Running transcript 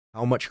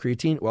How much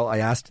creatine? Well, I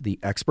asked the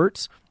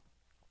experts,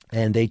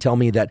 and they tell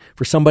me that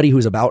for somebody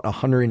who's about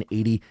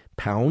 180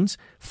 pounds,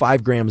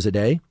 5 grams a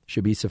day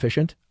should be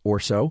sufficient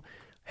or so.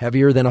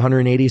 Heavier than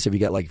 180, so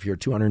if you're a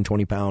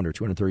 220 pound or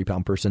 230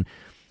 pound person,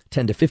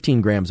 10 to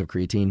 15 grams of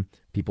creatine.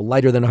 People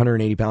lighter than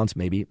 180 pounds,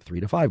 maybe 3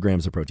 to 5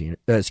 grams of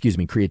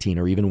creatine,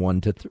 or even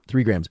 1 to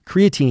 3 grams.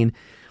 Creatine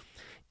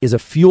is a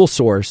fuel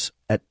source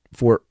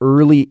for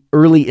early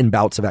in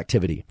bouts of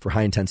activity, for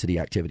high intensity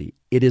activity.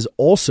 It is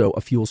also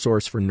a fuel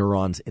source for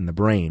neurons in the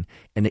brain,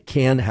 and it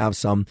can have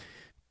some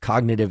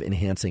cognitive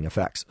enhancing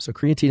effects. So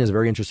creatine is a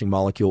very interesting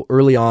molecule.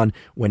 Early on,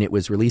 when it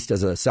was released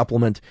as a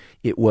supplement,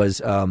 it was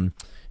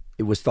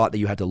thought that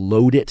you had to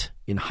load it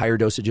in higher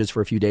dosages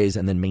for a few days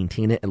and then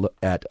maintain it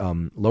at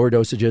lower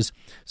dosages.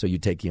 So you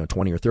take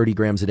 20 or 30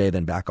 grams a day,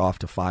 then back off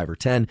to 5 or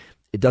 10.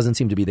 It doesn't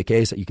seem to be the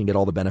case that you can get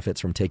all the benefits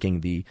from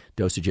taking the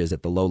dosages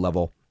at the low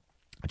level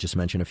I just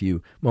mentioned a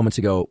few moments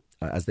ago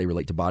as they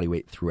relate to body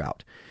weight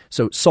throughout.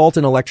 So salt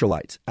and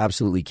electrolytes,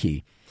 absolutely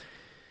key.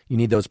 You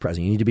need those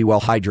present. You need to be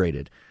well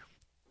hydrated.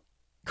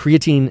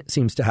 Creatine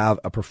seems to have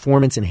a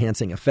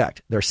performance-enhancing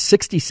effect. There are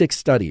 66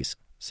 studies,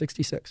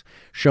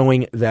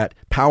 showing that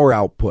power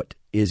output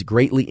is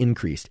greatly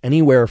increased,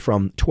 anywhere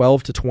from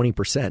 12 to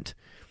 20%.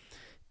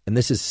 And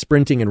this is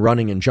sprinting and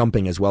running and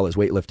jumping as well as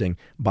weightlifting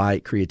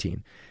by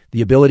creatine.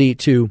 The ability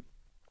to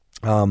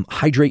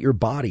hydrate your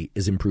body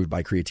is improved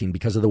by creatine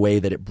because of the way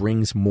that it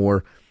brings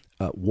more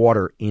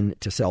water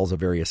into cells of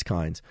various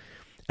kinds.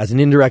 As an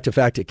indirect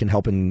effect, it can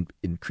help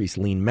increase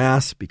lean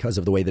mass because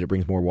of the way that it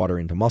brings more water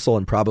into muscle,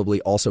 and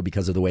probably also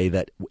because of the way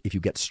that if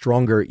you get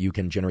stronger, you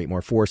can generate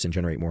more force and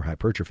generate more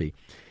hypertrophy.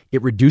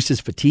 It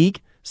reduces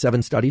fatigue.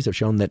 7 studies have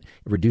shown that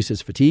it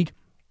reduces fatigue.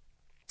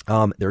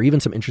 There are even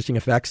some interesting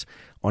effects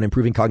on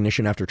improving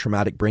cognition after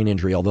traumatic brain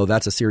injury, although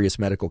that's a serious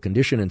medical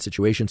condition and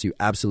situation, so you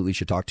absolutely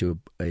should talk to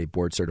a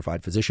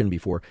board-certified physician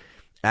before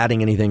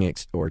adding anything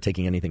or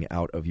taking anything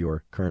out of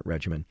your current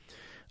regimen.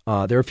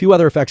 There are a few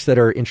other effects that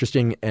are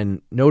interesting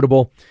and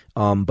notable,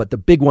 but the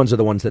big ones are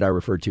the ones that I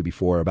referred to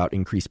before about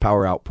increased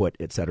power output,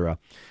 etc.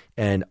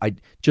 And I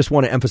just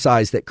want to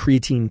emphasize that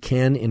creatine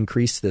can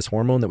increase this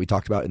hormone that we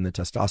talked about in the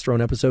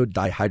testosterone episode,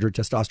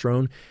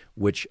 dihydrotestosterone,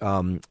 which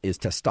is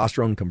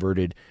testosterone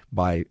converted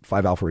by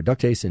 5-alpha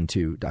reductase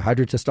into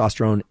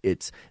dihydrotestosterone.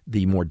 It's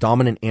the more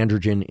dominant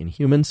androgen in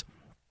humans,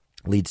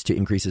 leads to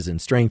increases in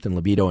strength and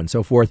libido and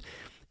so forth.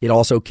 It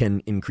also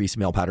can increase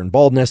male pattern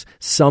baldness.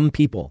 Some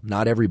people,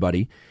 not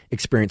everybody,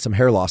 experience some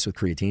hair loss with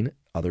creatine.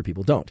 Other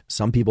people don't.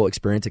 Some people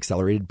experience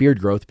accelerated beard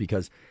growth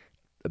because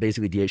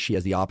basically DHT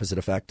has the opposite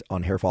effect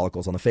on hair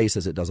follicles on the face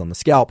as it does on the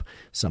scalp.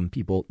 Some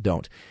people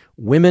don't.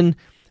 Women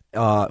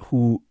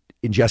who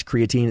ingest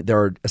creatine, there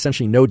are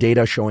essentially no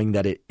data showing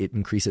that it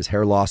increases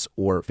hair loss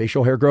or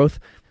facial hair growth.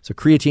 So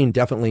creatine,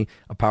 definitely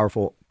a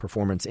powerful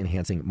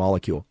performance-enhancing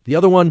molecule. The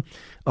other one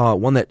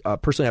that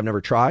personally I've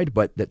never tried,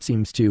 but that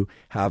seems to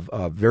have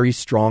very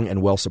strong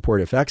and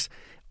well-supported effects,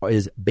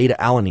 is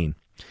beta-alanine.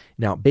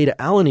 Now,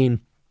 beta-alanine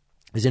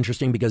is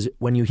interesting because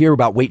when you hear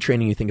about weight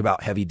training, you think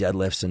about heavy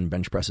deadlifts and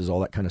bench presses, all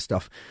that kind of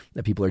stuff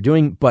that people are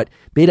doing. But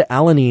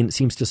beta-alanine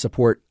seems to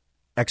support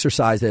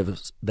exercise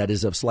that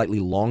is of slightly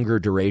longer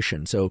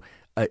duration. So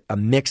a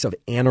mix of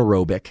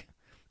anaerobic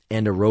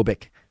and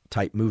aerobic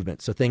type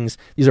movement. So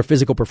these are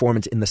physical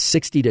performance in the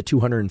 60 to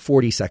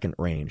 240 second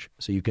range.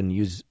 So you can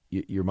use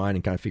your mind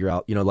and kind of figure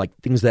out, like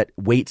things that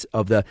weights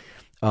of the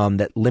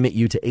that limit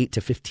you to 8 to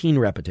 15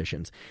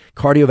 repetitions.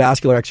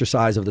 Cardiovascular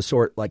exercise of the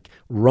sort like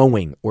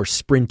rowing or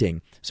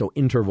sprinting, so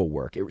interval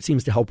work. It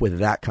seems to help with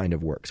that kind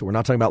of work. So we're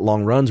not talking about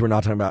long runs. We're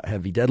not talking about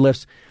heavy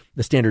deadlifts.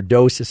 The standard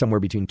dose is somewhere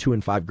between 2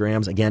 and 5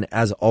 grams. Again,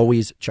 as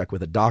always, check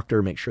with a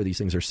doctor. Make sure these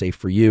things are safe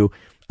for you.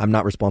 I'm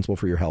not responsible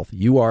for your health.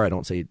 You are. I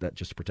don't say that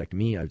just to protect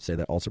me. I would say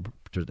that also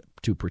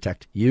to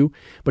protect you.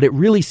 But it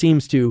really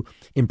seems to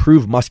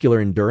improve muscular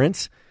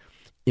endurance,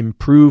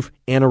 improve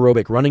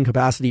anaerobic running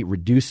capacity,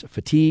 reduce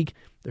fatigue.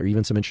 There are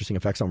even some interesting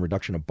effects on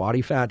reduction of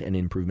body fat and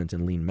improvements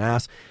in lean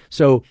mass.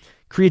 So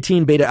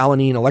creatine,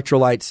 beta-alanine,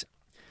 electrolytes,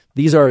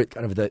 these are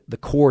kind of the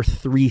core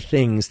 3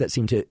 things that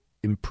seem to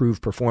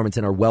improve performance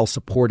and are well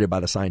supported by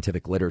the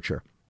scientific literature.